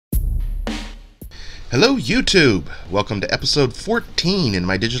Hello YouTube! Welcome to episode 14 in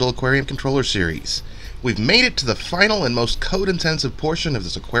my Digital Aquarium Controller series. We've made it to the final and most code-intensive portion of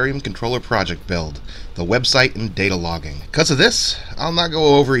this Aquarium Controller project build, the website and data logging. Because of this, I'll not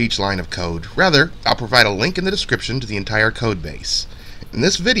go over each line of code. Rather, I'll provide a link in the description to the entire code base. In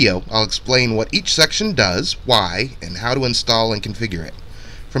this video, I'll explain what each section does, why, and how to install and configure it.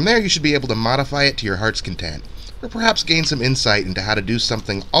 From there, you should be able to modify it to your heart's content, or perhaps gain some insight into how to do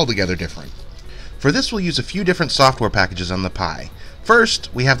something altogether different. For this, we'll use a few different software packages on the Pi. First,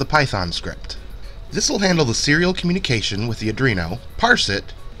 we have the Python script. This will handle the serial communication with the Arduino, parse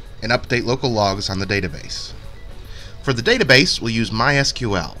it, and update local logs on the database. For the database, we'll use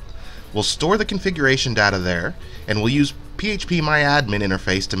MySql. We'll store the configuration data there, and we'll use PHP-MyAdmin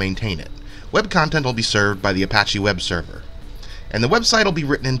interface to maintain it. Web content will be served by the Apache web server. And the website will be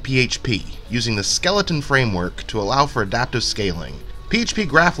written in PHP, using the skeleton framework to allow for adaptive scaling. PHP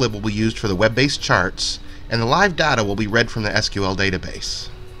GraphLib will be used for the web-based charts, and the live data will be read from the SQL database.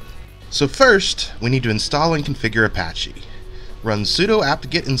 So first, we need to install and configure Apache. Run sudo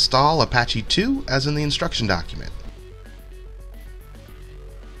apt-get install apache 2 as in the instruction document.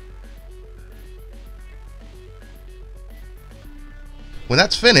 When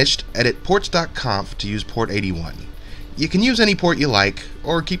that's finished, edit ports.conf to use port 81. You can use any port you like,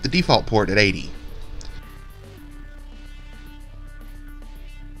 or keep the default port at 80.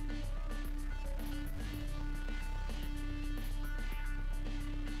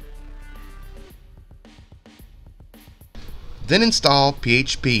 Then install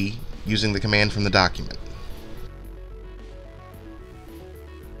PHP using the command from the document.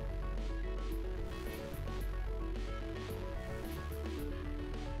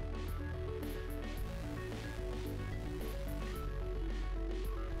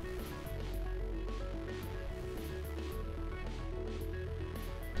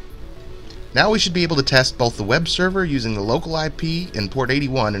 Now we should be able to test both the web server using the local IP and port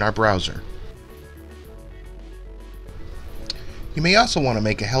 81 in our browser. You may also want to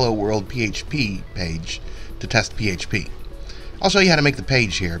make a Hello World PHP page to test PHP. I'll show you how to make the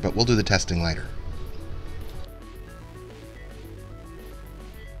page here, but we'll do the testing later.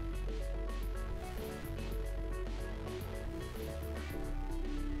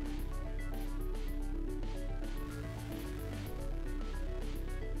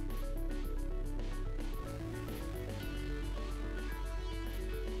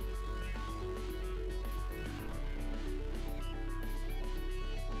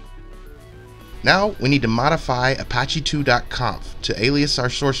 Now we need to modify apache2.conf to alias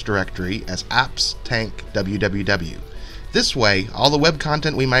our source directory as apps-tank-www. This way, all the web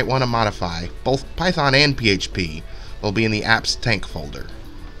content we might want to modify, both Python and PHP, will be in the apps-tank folder.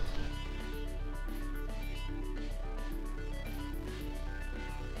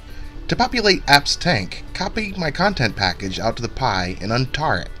 To populate apps-tank, copy my content package out to the Pi and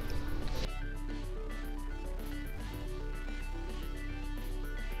untar it.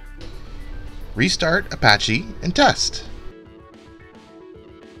 Restart Apache and test.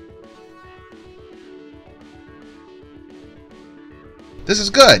 This is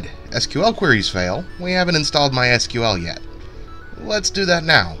good. SQL queries fail. We haven't installed MySql yet. Let's do that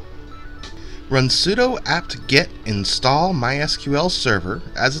now. Run sudo apt-get install MySQL server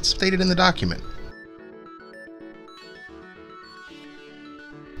as it's stated in the document.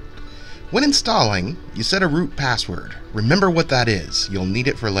 When installing, you set a root password. Remember what that is. You'll need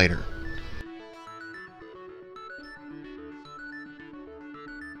it for later.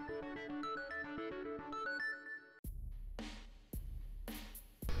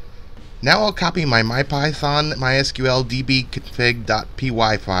 Now I'll copy my MyPython MySQL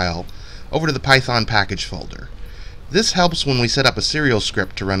dbconfig.py file over to the Python package folder. This helps when we set up a serial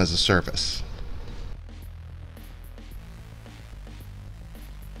script to run as a service.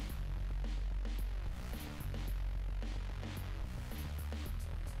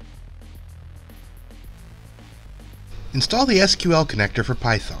 Install the SQL connector for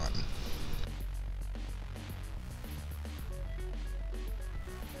Python.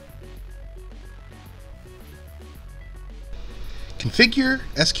 Configure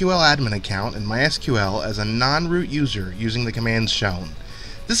SQL admin account in MySQL as a non-root user using the commands shown.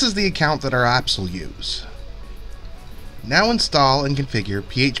 This is the account that our apps will use. Now install and configure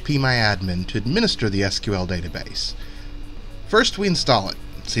PHP-MyAdmin to administer the SQL database. First we install it.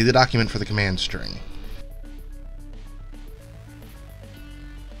 See the document for the command string.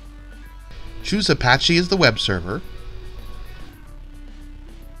 Choose Apache as the web server.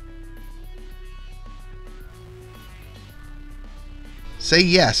 Say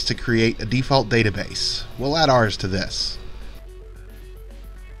yes to create a default database. We'll add ours to this.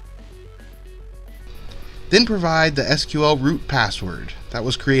 Then provide the SQL root password that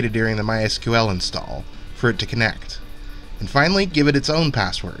was created during the MySql install for it to connect. And finally, give it its own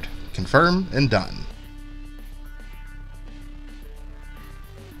password. Confirm and done.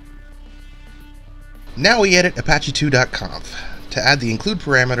 Now we edit apache2.conf to add the include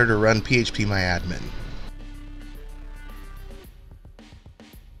parameter to run phpMyAdmin.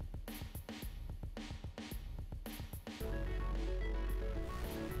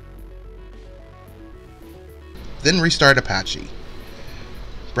 Then restart Apache.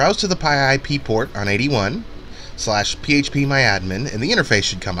 Browse to the PyIP port on 81/phpMyAdmin and the interface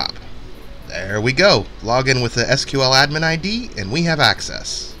should come up. There we go. Log in with the SQL admin ID and we have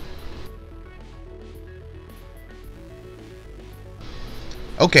access.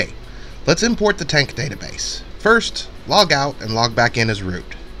 Okay, let's import the tank database. First, log out and log back in as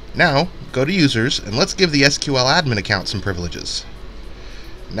root. Now, go to users and let's give the SQL admin account some privileges.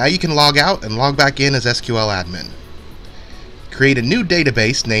 Now you can log out and log back in as SQL admin. Create a new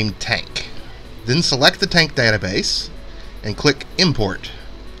database named tank. Then select the tank database and click import.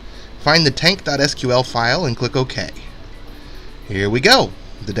 Find the tank.sql file and click OK. Here we go.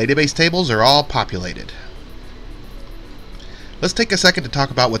 The database tables are all populated. Let's take a second to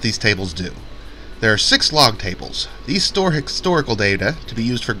talk about what these tables do. There are 6 log tables. These store historical data to be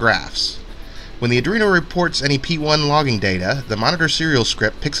used for graphs. When the Arduino reports any P1 logging data, the monitor serial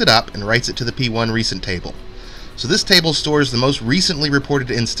script picks it up and writes it to the P1 recent table. So this table stores the most recently reported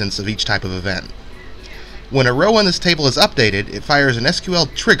instance of each type of event. When a row on this table is updated, it fires an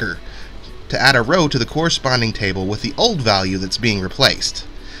SQL trigger to add a row to the corresponding table with the old value that's being replaced.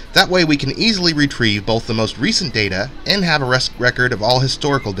 That way we can easily retrieve both the most recent data and have a record of all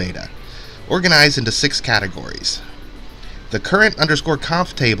historical data, organized into 6 categories. The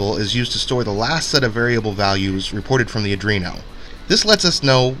current_conf table is used to store the last set of variable values reported from the Arduino. This lets us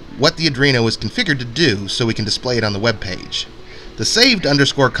know what the Arduino is configured to do so we can display it on the web page. The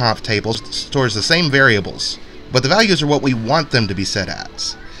saved_conf table stores the same variables, but the values are what we want them to be set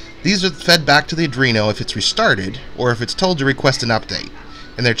as. These are fed back to the Arduino if it's restarted or if it's told to request an update,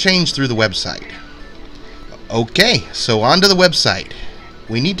 and they're changed through the website. Okay, so on to the website.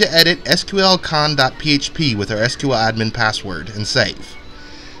 We need to edit sqlcon.php with our SQL admin password and save.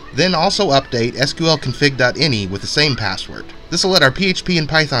 Then also update sqlconfig.ini with the same password. This will let our PHP and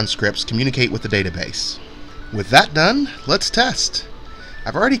Python scripts communicate with the database. With that done, let's test.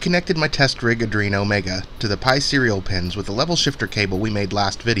 I've already connected my test rig Arduino Mega to the Pi serial pins with the level shifter cable we made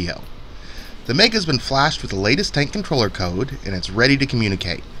last video. The Mega has been flashed with the latest tank controller code and it's ready to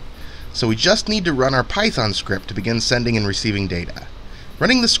communicate. So we just need to run our Python script to begin sending and receiving data.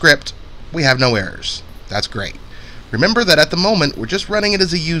 Running the script, we have no errors. That's great. Remember that at the moment we're just running it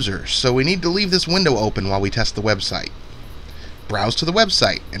as a user, so we need to leave this window open while we test the website. Browse to the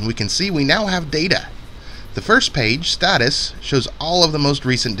website and we can see we now have data. The first page, status, shows all of the most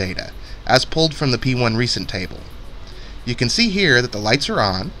recent data, as pulled from the P1 recent table. You can see here that the lights are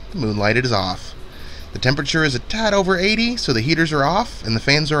on, the moonlight is off. The temperature is a tad over 80, so the heaters are off and the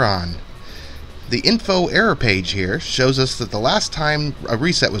fans are on. The info error page here shows us that the last time a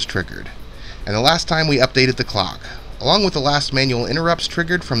reset was triggered, and the last time we updated the clock, along with the last manual interrupts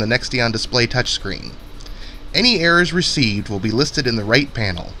triggered from the Nextion display touchscreen. Any errors received will be listed in the right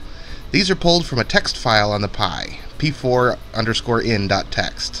panel. These are pulled from a text file on the Pi,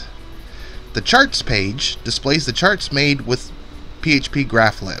 p4_in.txt. The charts page displays the charts made with PHP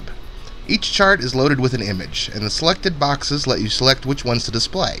GraphLib. Each chart is loaded with an image, and the selected boxes let you select which ones to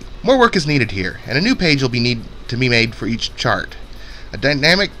display. More work is needed here, and a new page will need to be made for each chart. A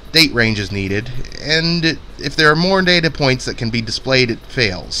dynamic date range is needed, and if there are more data points that can be displayed, it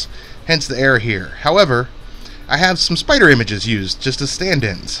fails. Hence the error here. However, I have some spider images used just as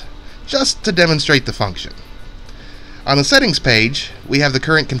stand-ins, just to demonstrate the function. On the settings page, we have the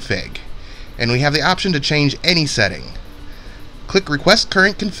current config, and we have the option to change any setting. Click Request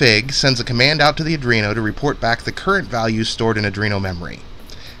Current Config sends a command out to the Arduino to report back the current values stored in Arduino memory.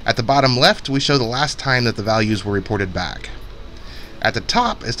 At the bottom left, we show the last time that the values were reported back. At the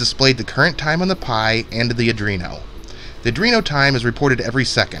top is displayed the current time on the Pi and the Arduino. The Arduino time is reported every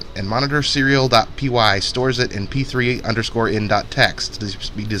second, and monitor serial.py stores it in p3_in.txt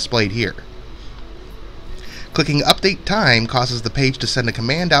to be displayed here. Clicking Update Time causes the page to send a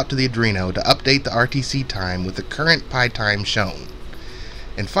command out to the Arduino to update the RTC time with the current Pi time shown.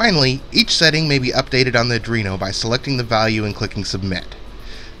 And finally, each setting may be updated on the Arduino by selecting the value and clicking Submit.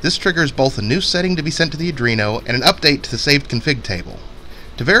 This triggers both a new setting to be sent to the Arduino and an update to the saved config table.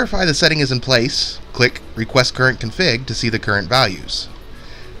 To verify the setting is in place, click Request Current Config to see the current values.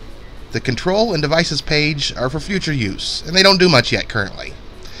 The Control and Devices page are for future use, and they don't do much yet currently.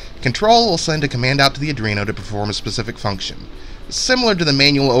 Control will send a command out to the Arduino to perform a specific function, similar to the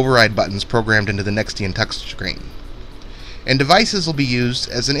manual override buttons programmed into the Nextian touchscreen. And devices will be used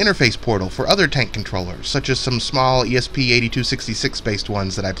as an interface portal for other tank controllers, such as some small ESP8266 based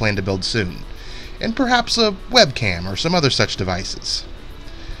ones that I plan to build soon, and perhaps a webcam or some other such devices.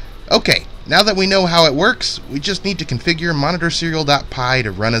 Okay, now that we know how it works, we just need to configure MonitorSerial.py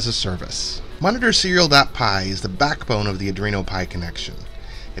to run as a service. MonitorSerial.py is the backbone of the Arduino Pi connection.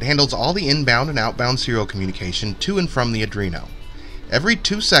 It handles all the inbound and outbound serial communication to and from the Arduino. Every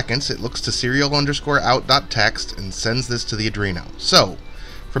 2 seconds, it looks to serial_out.txt and sends this to the Arduino. So,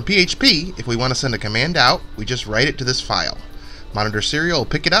 from PHP, if we want to send a command out, we just write it to this file. MonitorSerial will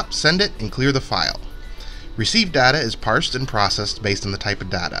pick it up, send it, and clear the file. Received data is parsed and processed based on the type of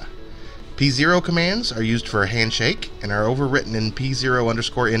data. P0 commands are used for a handshake and are overwritten in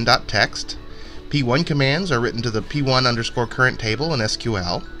P0_in.txt. P1 commands are written to the P1_current table in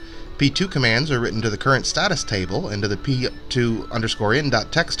SQL. P2 commands are written to the current status table and to the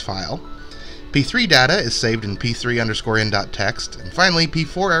P2_in.txt file. P3 data is saved in P3_in.txt, and finally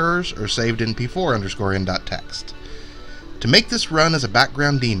P4 errors are saved in P4_in.txt. To make this run as a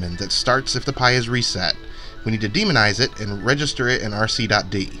background daemon that starts if the Pi is reset, we need to daemonize it and register it in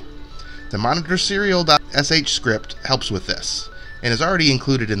rc.d. The MonitorSerial.sh script helps with this, and is already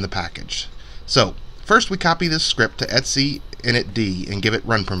included in the package. So, first we copy this script to etc initd and give it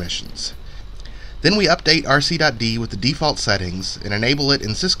run permissions. Then we update rc.d with the default settings and enable it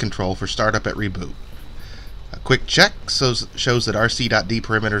in syscontrol for startup at reboot. A quick check shows that rc.d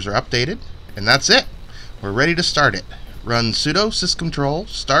parameters are updated, and that's it. We're ready to start it. Run sudo syscontrol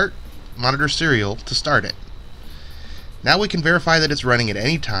start MonitorSerial to start it. Now we can verify that it's running at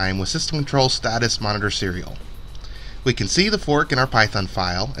any time with systemcontrol status MonitorSerial. We can see the fork in our Python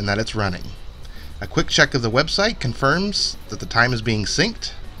file and that it's running. A quick check of the website confirms that the time is being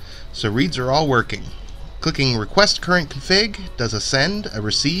synced, so reads are all working. Clicking Request Current Config does a send, a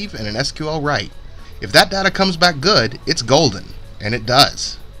receive, and an SQL write. If that data comes back good, it's golden, and it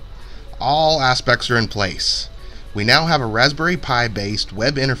does. All aspects are in place. We now have a Raspberry Pi based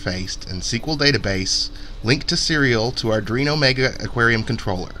web interface and SQL database linked to Serial to Arduino Mega Aquarium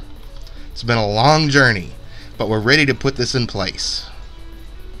Controller. It's been a long journey, but we're ready to put this in place.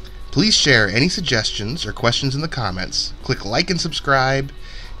 Please share any suggestions or questions in the comments, click like and subscribe,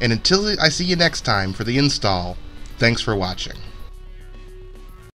 and until I see you next time for the install, thanks for watching.